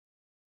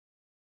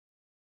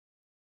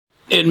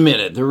Admit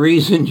it. The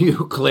reason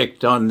you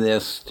clicked on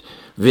this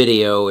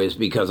video is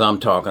because I'm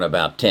talking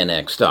about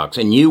 10x stocks,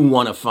 and you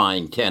want to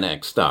find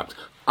 10x stocks.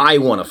 I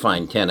want to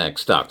find 10x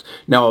stocks.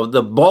 Now,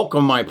 the bulk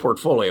of my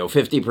portfolio,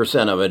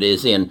 50% of it,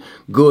 is in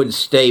good,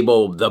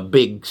 stable, the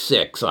big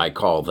six, I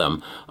call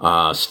them,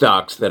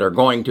 stocks that are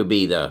going to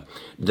be the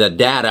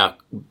data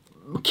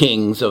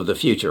kings of the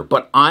future.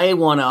 But I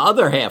want the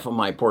other half of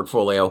my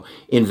portfolio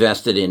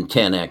invested in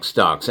 10x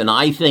stocks, and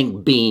I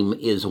think Beam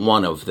is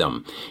one of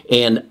them.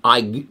 And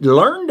I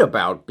learned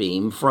about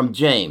Beam from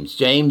James.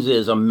 James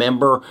is a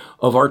member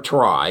of our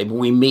tribe.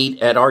 We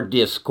meet at our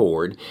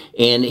Discord,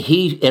 and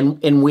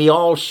and we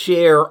all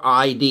share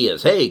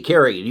ideas. Hey,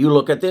 Kerry, you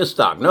look at this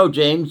stock. No,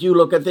 James, you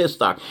look at this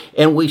stock.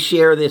 And we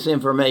share this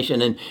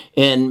information,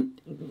 and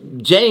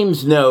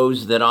James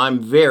knows that I'm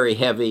very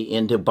heavy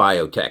into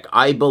biotech.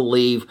 I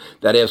believe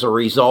that as a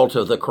result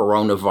of the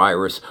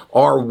coronavirus,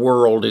 our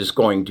world is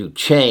going to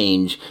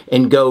change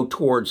and go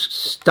towards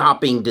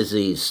stopping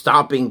disease,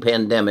 stopping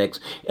pandemics,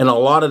 and a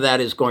lot of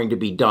that is going to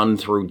be done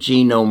through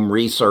genome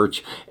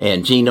research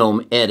and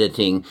genome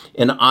editing.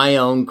 And I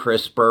own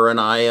CRISPR, and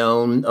I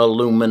own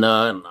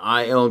Illumina, and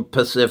I own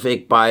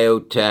Pacific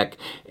Biotech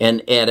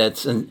and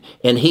Edits. And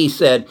he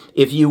said,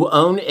 if you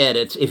own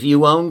Edits, if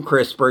you own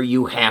CRISPR,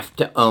 you have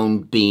to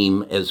own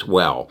Beam as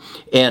well.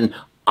 And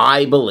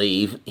I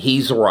believe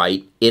he's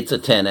right. It's a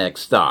 10x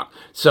stock.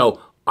 So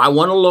I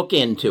want to look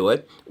into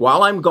it.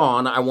 While I'm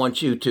gone, I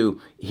want you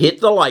to hit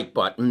the like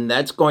button.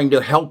 That's going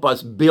to help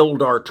us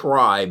build our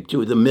tribe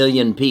to the 1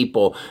 million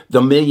people, the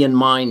 1 million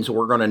minds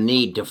we're going to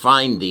need to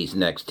find these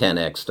next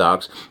 10x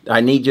stocks.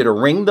 I need you to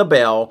ring the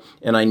bell,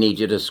 and I need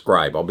you to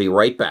subscribe. I'll be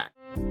right back.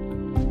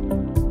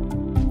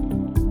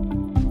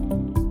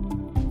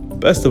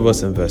 Best of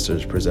Us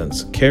Investors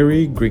presents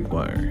Kerry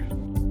Griegmeier.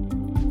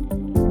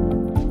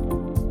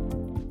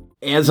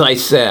 As I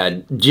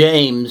said,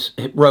 James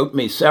wrote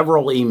me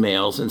several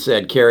emails and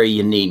said, Kerry,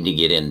 you need to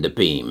get into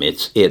Beam.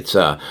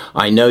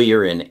 I know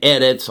you're in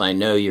Edits. I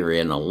know you're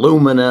in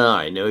Illumina.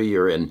 I know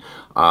you're in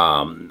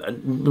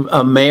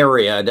a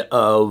myriad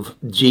of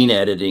gene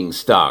editing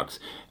stocks.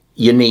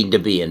 You need to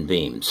be in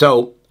Beam.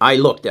 So I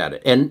looked at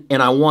it, and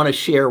I want to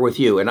share with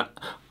you, and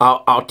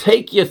I'll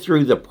take you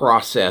through the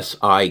process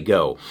I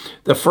go.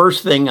 The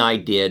first thing I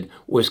did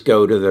was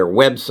go to their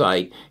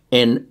website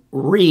and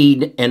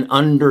read and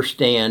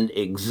understand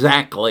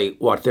exactly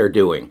what they're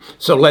doing.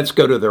 So let's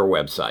go to their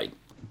website.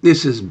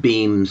 This is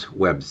Beam's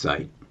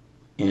website,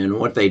 and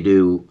what they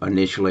do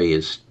initially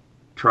is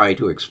try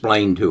to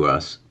explain to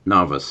us,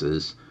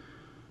 novices,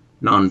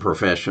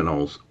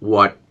 non-professionals,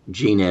 what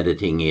gene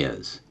editing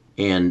is.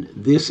 And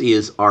this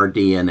is our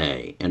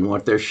DNA. And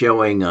what they're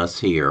showing us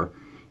here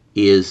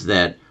is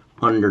that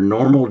under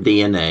normal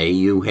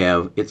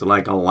DNA, it's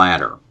like a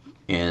ladder,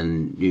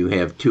 and you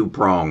have 2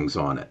 prongs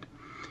on it.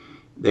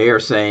 They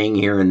are saying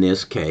here in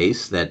this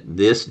case that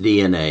this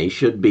DNA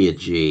should be a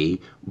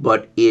G,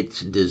 but it's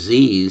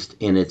diseased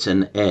and it's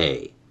an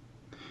A.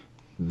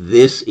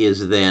 This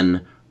is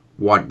then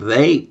what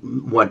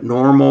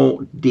normal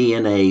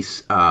DNA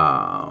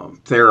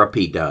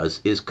therapy does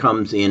is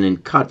comes in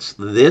and cuts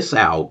this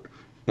out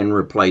and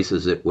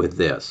replaces it with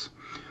this.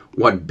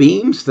 What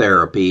Beam's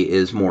therapy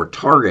is more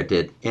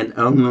targeted and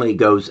only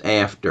goes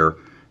after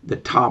the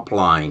top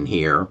line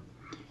here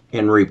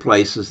and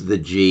replaces the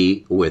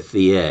G with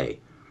the A.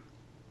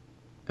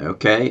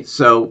 Okay,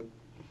 so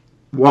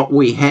what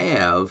we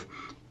have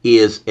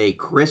is a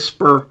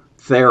CRISPR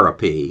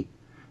therapy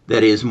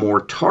that is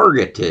more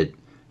targeted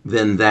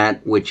than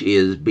that which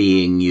is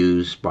being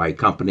used by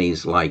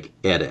companies like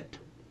Edit.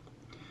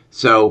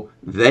 So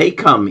they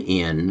come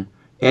in,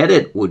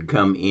 Edit would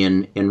come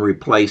in and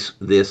replace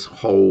this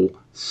whole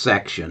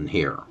section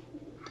here.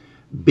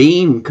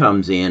 Beam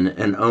comes in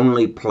and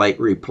only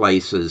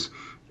replaces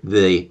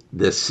the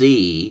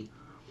C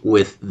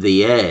with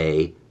the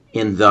A,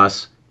 and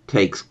thus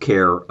takes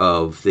care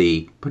of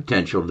the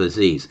potential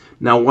disease.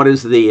 Now, what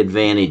is the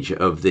advantage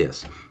of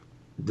this?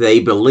 They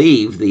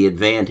believe the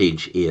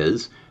advantage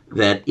is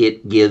that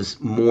it gives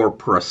more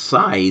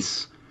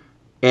precise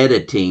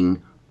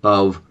editing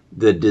of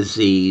the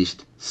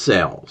diseased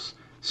cells.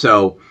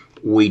 So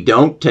we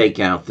don't take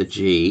out the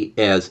G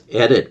as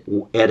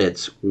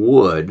Edits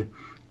would,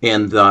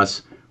 and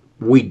thus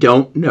we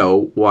don't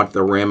know what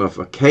the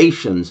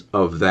ramifications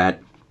of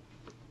that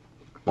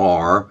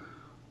are,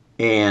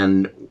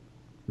 and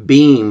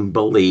Beam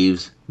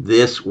believes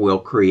this will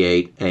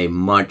create a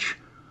much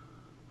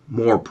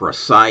more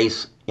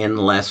precise and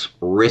less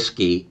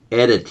risky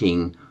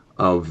editing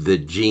of the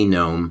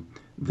genome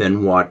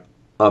than what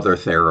other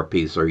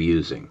therapies are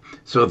using.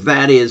 So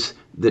that is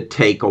the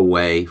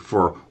takeaway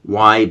for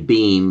why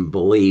Beam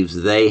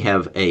believes they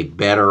have a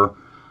better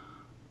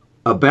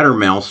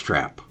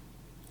mousetrap.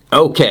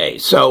 Okay,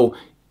 so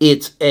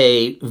it's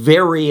a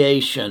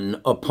variation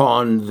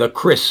upon the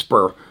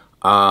CRISPR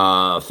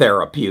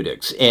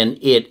therapeutics, and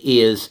it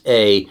is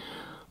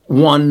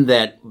one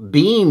that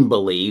Beam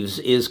believes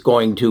is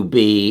going to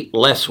be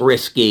less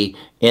risky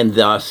and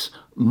thus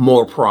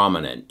more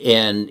prominent,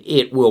 and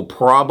it will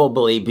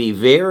probably be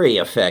very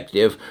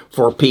effective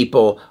for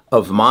people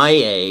of my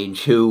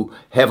age who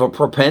have a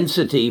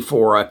propensity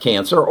for a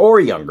cancer or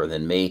younger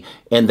than me,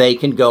 and they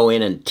can go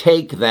in and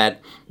take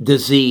that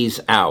disease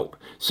out.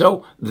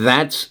 So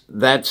that's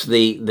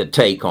the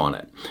take on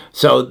it.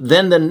 So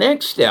then the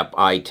next step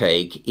I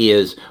take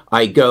is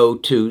I go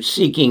to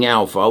Seeking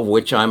Alpha, of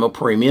which I'm a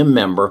premium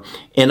member,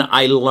 and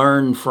I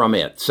learn from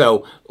it.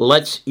 So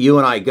you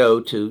and I go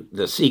to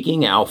the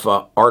Seeking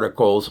Alpha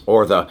articles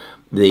or the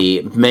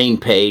main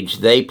page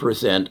they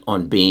present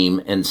on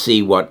Beam and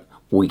see what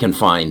we can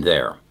find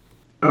there.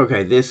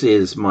 Okay, this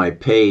is my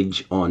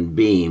page on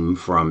Beam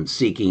from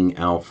Seeking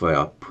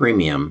Alpha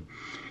Premium.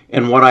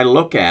 And what I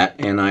look at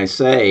and I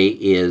say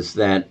is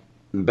that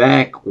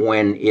back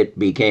when it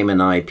became an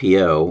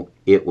IPO,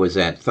 it was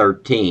at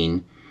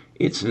 13.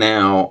 It's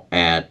now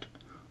at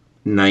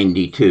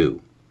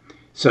 92.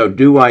 So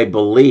do I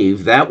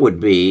believe that would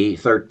be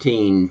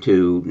 13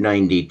 to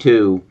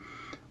 92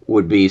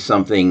 would be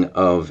something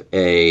of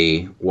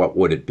a, what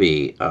would it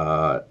be?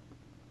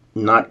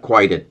 Not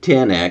quite a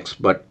 10x,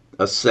 but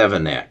a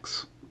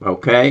 7x.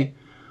 Okay?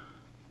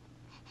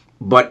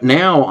 But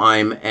now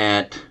I'm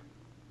at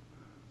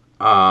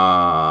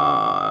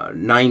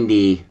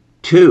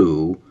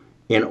 92.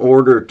 In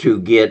order to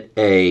get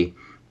a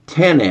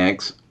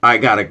 10x, I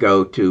got to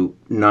go to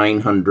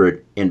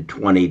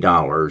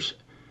 $920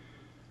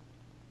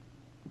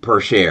 per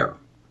share.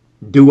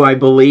 Do I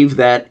believe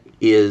that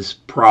is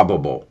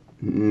probable?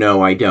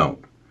 No, I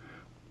don't.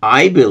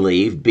 I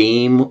believe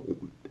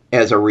Beam,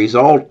 as a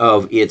result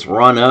of its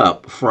run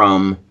up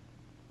from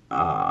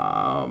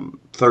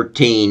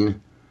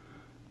 13,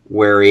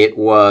 where it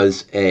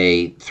was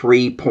a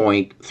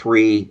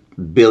 $3.3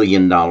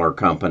 billion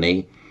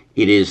company.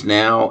 It is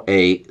now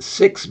a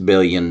 $6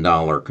 billion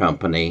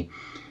company,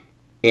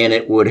 and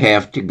it would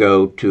have to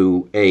go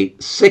to a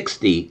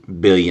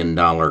 $60 billion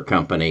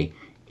company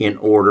in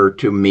order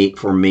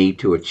for me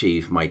to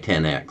achieve my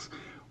 10x.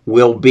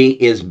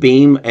 Is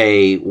Beam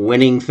a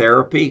winning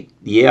therapy?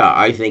 Yeah,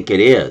 I think it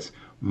is.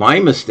 My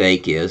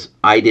mistake is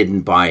I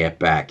didn't buy it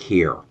back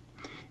here.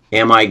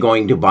 Am I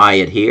going to buy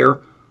it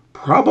here?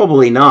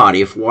 Probably not,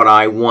 if what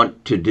I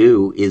want to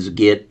do is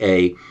get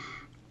a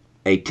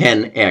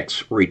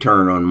 10x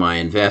return on my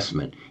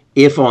investment.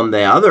 If, on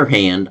the other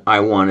hand, I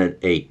wanted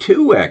a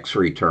 2x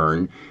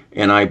return,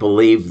 and I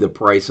believe the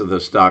price of the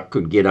stock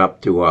could get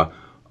up to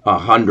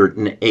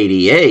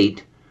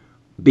 188,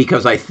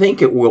 because I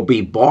think it will be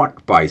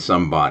bought by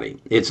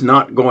somebody. It's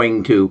not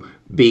going to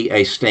be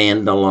a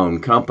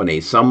standalone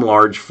company. Some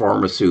large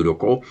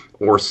pharmaceutical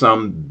or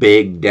some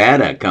big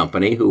data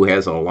company who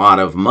has a lot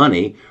of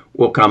money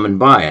will come and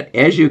buy it.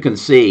 As you can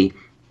see,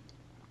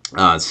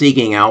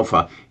 Seeking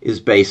Alpha is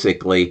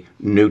basically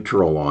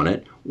neutral on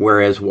it,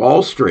 whereas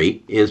Wall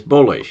Street is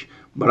bullish.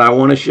 But I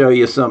want to show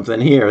you something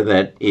here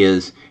that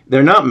is,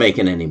 they're not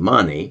making any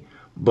money,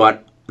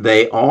 but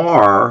they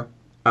are,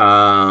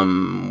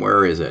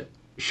 where is it?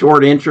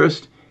 Short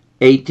interest,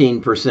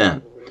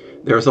 18%.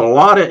 There's a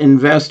lot of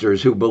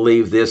investors who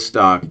believe this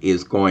stock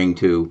is going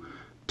to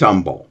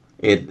tumble.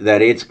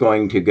 That it's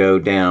going to go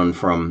down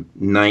from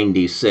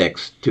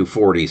 96 to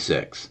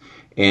 46,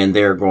 and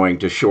they're going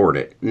to short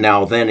it.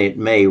 Now, then it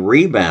may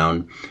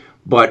rebound,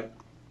 but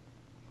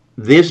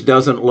this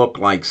doesn't look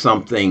like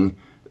something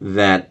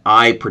that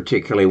I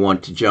particularly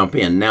want to jump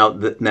in. Now,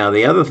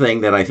 the other thing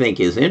that I think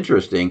is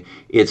interesting,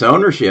 its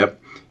ownership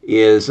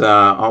is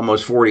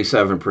almost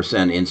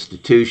 47%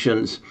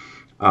 institutions,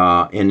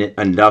 in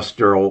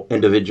industrial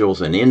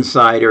individuals and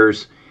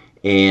insiders,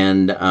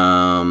 and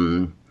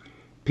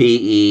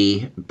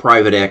PE,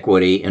 private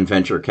equity, and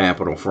venture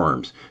capital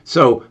firms.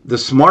 So the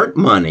smart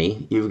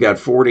money, you've got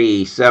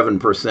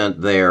 47%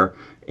 there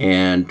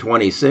and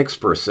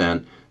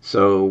 26%.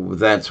 So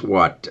that's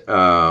what,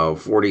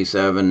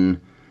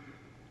 47,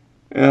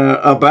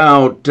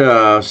 about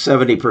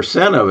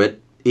 70% of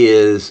it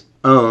is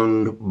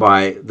owned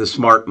by the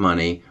smart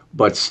money.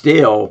 But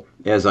still,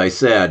 as I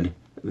said,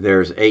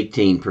 there's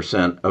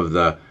 18% of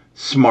the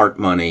smart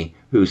money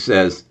who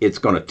says it's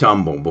going to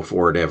tumble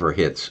before it ever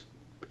hits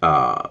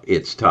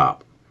its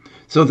top.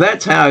 So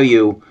that's how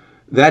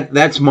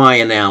that's my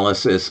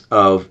analysis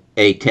of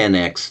a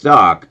 10x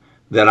stock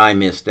that I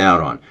missed out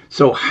on.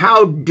 So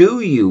how do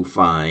you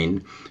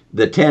find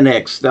the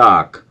 10x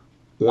stock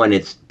when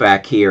it's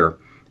back here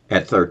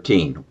at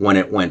 13, when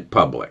it went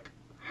public?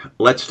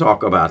 Let's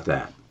talk about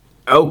that.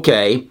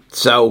 Okay,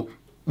 so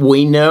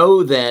we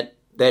know that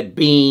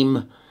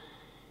Beam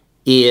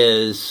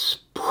is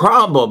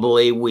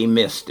probably, we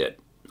missed it.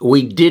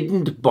 We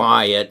didn't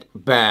buy it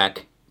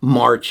back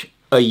March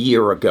a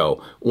year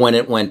ago when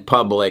it went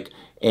public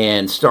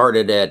and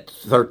started at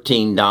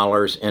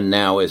 $13 and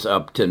now is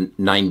up to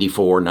 $94,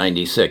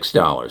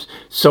 $96.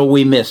 So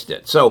we missed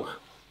it. So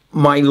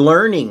my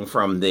learning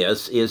from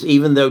this is,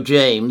 even though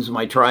James,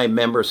 my tribe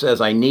member,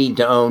 says I need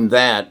to own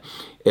that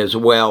as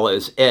well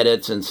as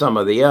Edits and some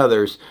of the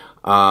others,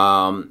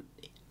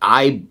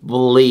 I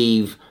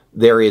believe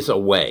there is a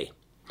way.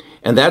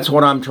 And that's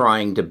what I'm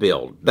trying to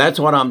build. That's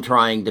what I'm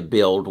trying to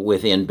build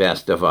within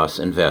Best of Us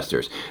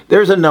Investors.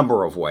 There's a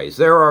number of ways.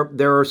 There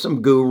are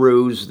some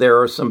gurus.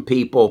 There are some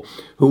people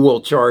who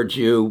will charge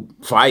you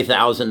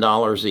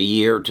 $5,000 a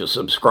year to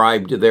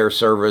subscribe to their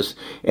service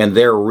and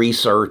their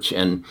research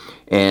and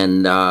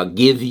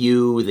give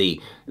you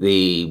the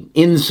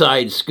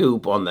inside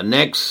scoop on the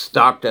next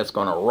stock that's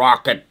going to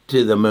rocket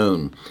to the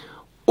moon.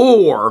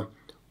 Or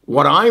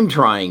what I'm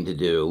trying to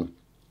do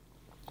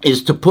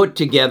is to put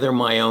together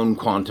my own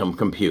quantum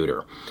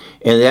computer.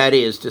 And that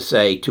is to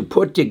say, to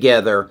put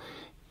together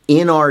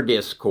in our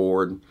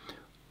Discord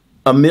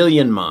 1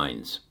 million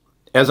minds.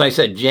 As I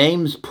said,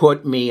 James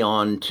put me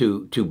on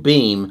to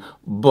Beam,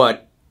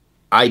 but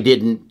I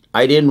didn't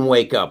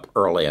wake up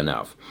early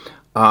enough.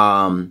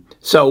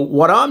 So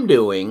what I'm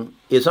doing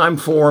is I'm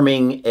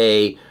forming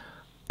a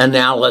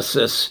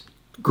analysis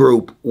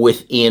group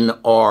within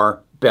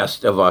our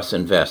Best of Us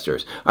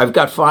Investors. I've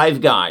got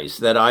 5 guys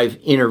that I've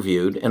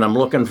interviewed, and I'm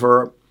looking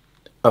for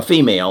a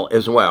female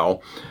as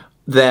well,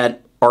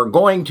 that are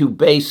going to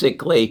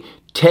basically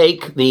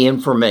take the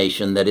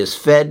information that is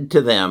fed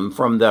to them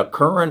from the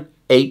current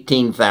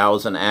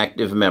 18,000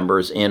 active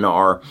members in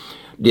our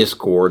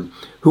Discord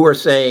who are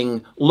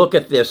saying, look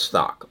at this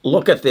stock,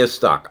 look at this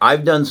stock.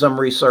 I've done some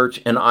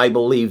research and I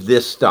believe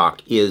this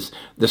stock is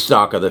the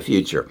stock of the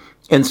future.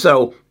 And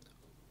so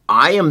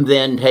I am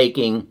then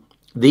taking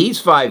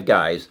these 5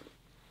 guys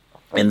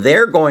and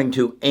they're going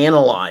to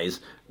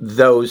analyze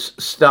those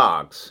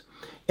stocks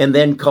and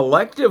then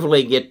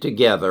collectively get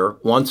together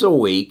once a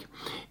week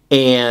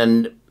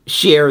and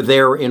share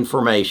their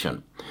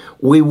information.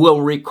 We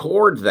will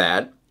record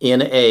that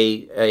in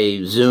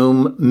a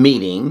Zoom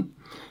meeting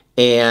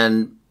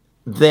and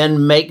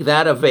then make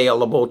that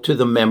available to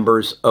the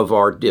members of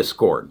our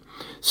Discord.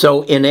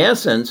 So in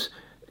essence,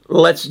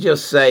 let's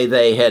just say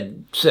they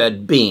had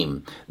said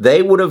Beam.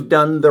 They would have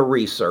done the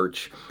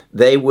research.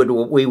 We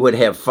would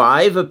have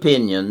 5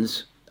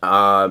 opinions,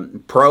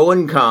 pro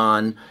and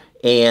con,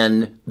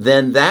 and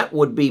then that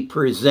would be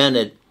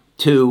presented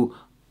to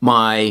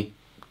my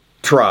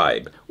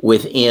tribe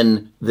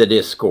within the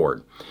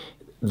Discord,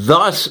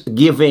 thus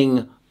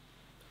giving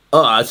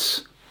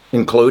us,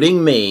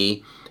 including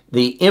me,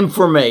 the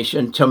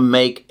information to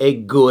make a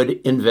good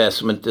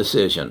investment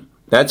decision.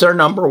 That's our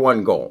number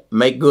 1 goal,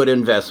 make good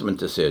investment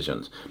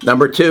decisions.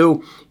 Number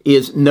 2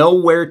 is know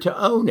where to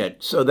own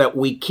it so that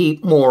we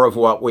keep more of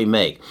what we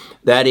make.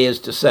 That is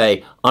to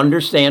say,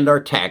 understand our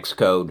tax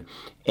code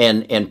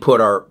and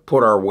put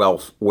our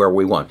wealth where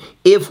we want.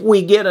 If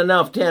we get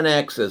enough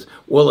 10Xs,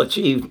 we'll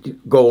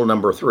achieve goal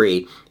number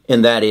 3,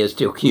 and that is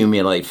to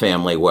accumulate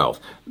family wealth.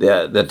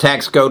 The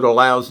tax code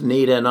allows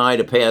Nita and I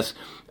to pass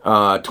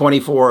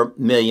 24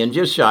 million,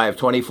 just shy of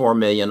 24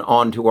 million,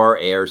 on to our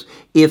heirs.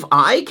 If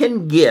I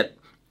can get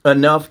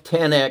enough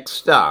 10X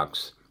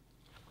stocks,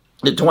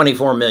 the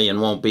 24 million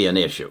won't be an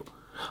issue.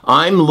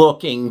 I'm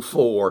looking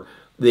for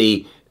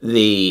the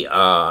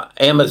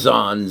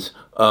Amazons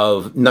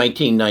of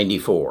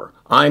 1994.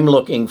 I'm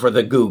looking for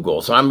the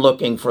Googles. I'm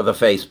looking for the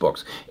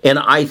Facebooks. And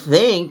I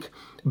think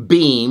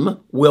Beam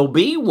will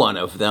be one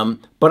of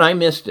them, but I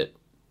missed it.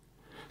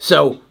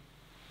 So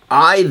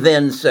I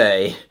then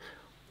say,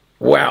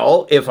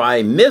 well, if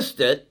I missed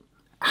it,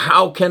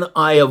 how can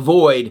I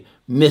avoid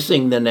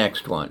missing the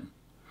next one?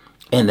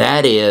 And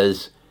that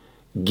is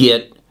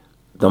get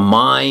the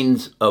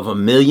minds of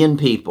 1 million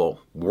people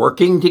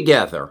working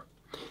together,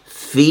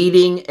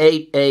 feeding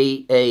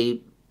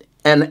an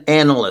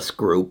analyst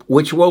group,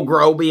 which will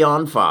grow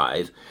beyond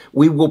 5.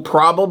 We will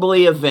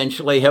probably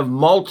eventually have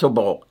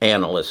multiple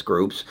analyst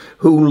groups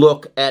who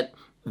look at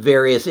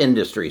various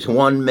industries.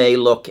 One may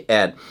look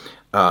at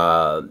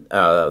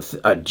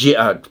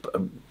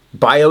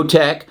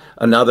biotech,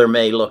 another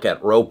may look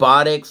at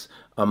robotics,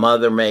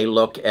 another may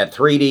look at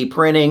 3D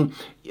printing.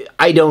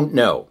 I don't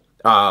know.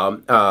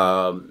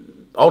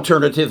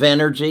 Alternative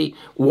energy.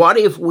 What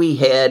if we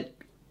had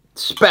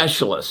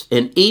specialists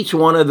in each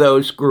one of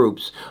those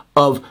groups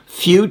of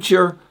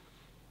future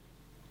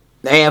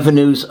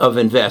avenues of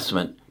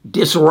investment,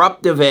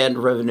 disruptive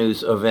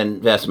avenues of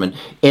investment,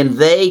 and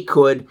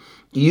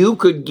you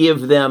could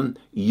give them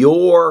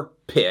your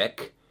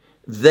pick,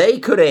 they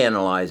could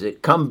analyze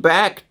it, come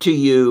back to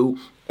you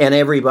and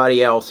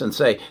everybody else and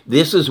say,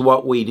 this is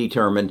what we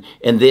determined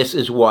and this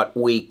is what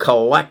we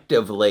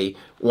collectively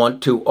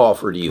want to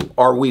offer to you.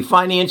 Are we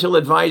financial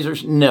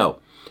advisors? No.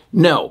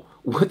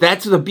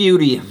 That's the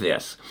beauty of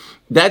this.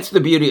 That's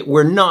the beauty.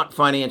 We're not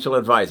financial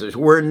advisors.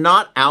 We're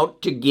not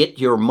out to get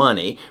your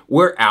money.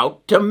 We're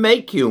out to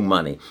make you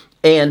money.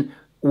 And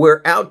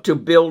we're out to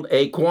build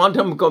a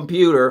quantum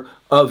computer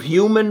of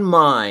human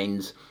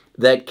minds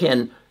that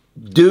can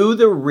do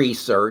the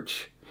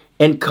research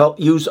and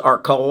use our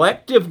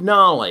collective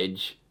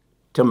knowledge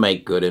to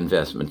make good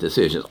investment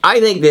decisions. I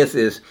think this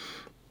is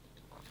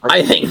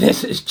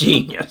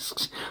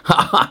genius.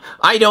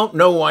 I don't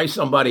know why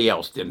somebody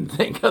else didn't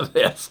think of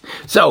this.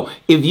 So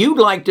if you'd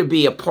like to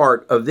be a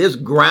part of this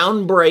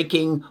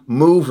groundbreaking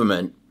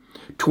movement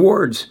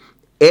towards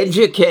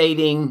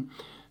educating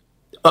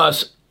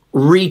us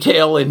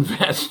retail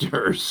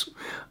investors,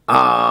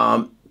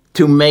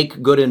 to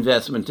make good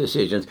investment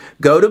decisions.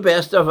 Go to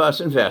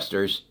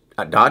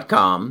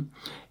bestofusinvestors.com,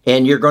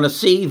 and you're going to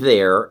see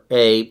there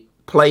a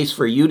place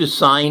for you to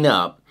sign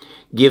up.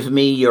 Give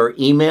me your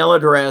email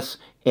address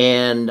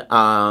and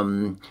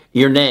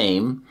your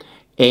name,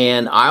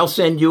 and I'll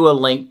send you a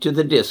link to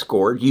the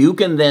Discord. You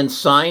can then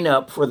sign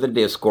up for the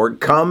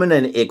Discord, come in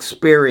and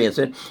experience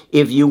it.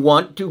 If you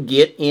want to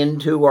get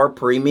into our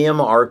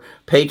premium, our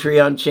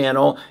Patreon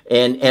channel,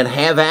 and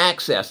have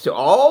access to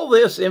all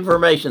this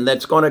information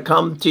that's going to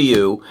come to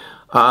you,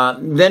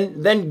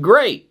 then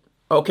great,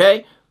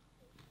 okay?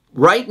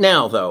 Right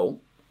now, though,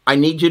 I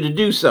need you to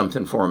do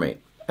something for me.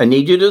 I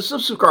need you to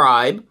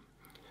subscribe,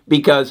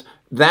 because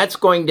that's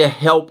going to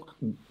help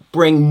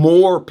bring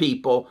more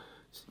people,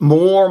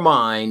 more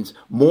minds,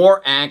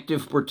 more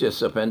active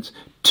participants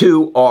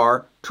to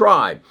our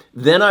tribe.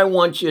 Then I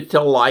want you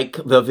to like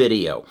the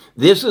video.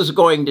 This is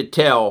going to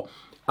tell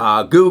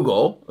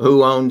Google,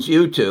 who owns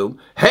YouTube,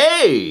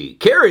 hey,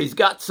 Kerry's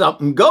got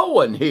something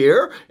going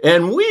here,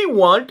 and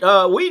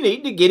we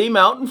need to get him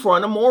out in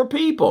front of more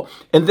people.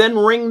 And then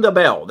ring the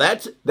bell.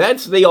 That's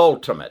the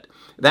ultimate.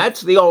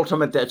 That's the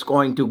ultimate that's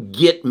going to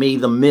get me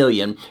the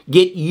million,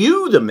 get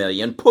you the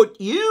million,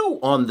 put you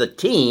on the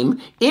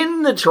team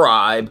in the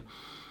tribe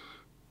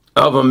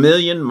of 1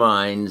 million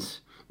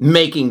minds,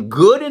 making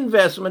good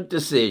investment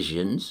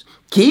decisions,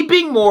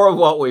 keeping more of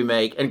what we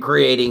make, and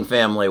creating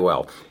family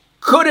wealth.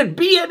 Could it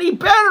be any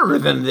better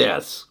than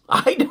this?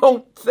 I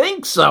don't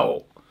think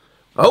so.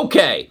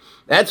 Okay,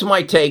 that's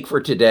my take for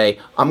today.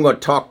 I'm going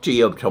to talk to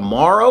you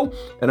tomorrow,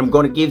 and I'm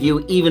going to give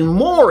you even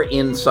more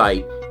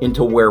insight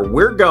into where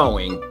we're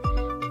going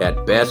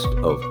at Best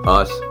of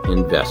Us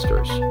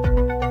Investors.